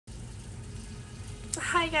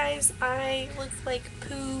Hi guys, I look like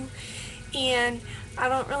poo and I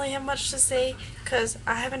don't really have much to say because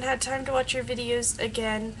I haven't had time to watch your videos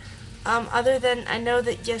again. Other than I know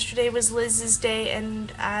that yesterday was Liz's day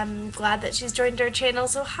and I'm glad that she's joined our channel.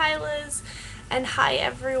 So hi Liz and hi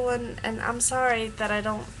everyone, and I'm sorry that I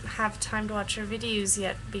don't have time to watch your videos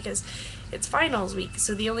yet because it's finals week.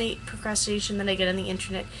 So the only procrastination that I get on the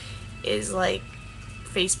internet is like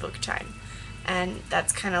Facebook time, and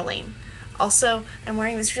that's kind of lame. Also, I'm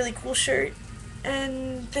wearing this really cool shirt,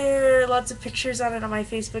 and there are lots of pictures on it on my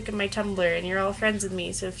Facebook and my Tumblr, and you're all friends with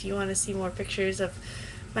me, so if you want to see more pictures of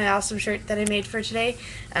my awesome shirt that I made for today,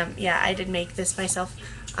 yeah, I did make this myself,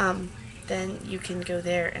 then you can go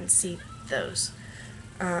there and see those.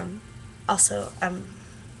 Also, I'm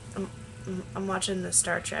watching the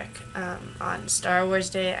Star Trek on Star Wars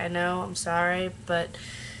Day. I know, I'm sorry, but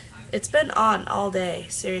it's been on all day.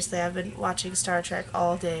 Seriously, I've been watching Star Trek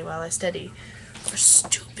all day while I study for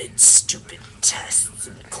stupid tests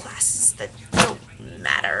and classes that don't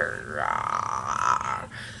matter.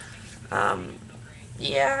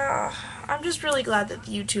 Yeah, I'm just really glad that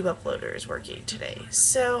the YouTube uploader is working today.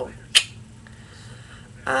 So,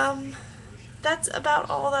 um, that's about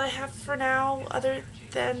all that I have for now, other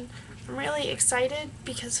than I'm really excited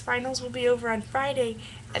because finals will be over on Friday,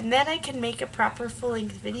 and then I can make a proper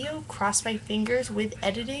full-length video, cross my fingers with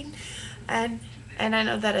editing, and and I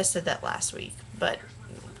know that I said that last week, but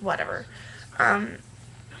whatever. Um,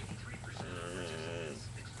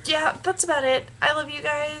 yeah, that's about it. I love you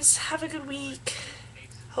guys. Have a good week.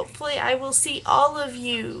 Hopefully I will see all of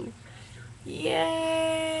you.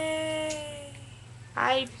 Yay!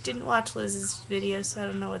 I didn't watch Liz's video, so I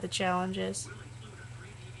don't know what the challenge is.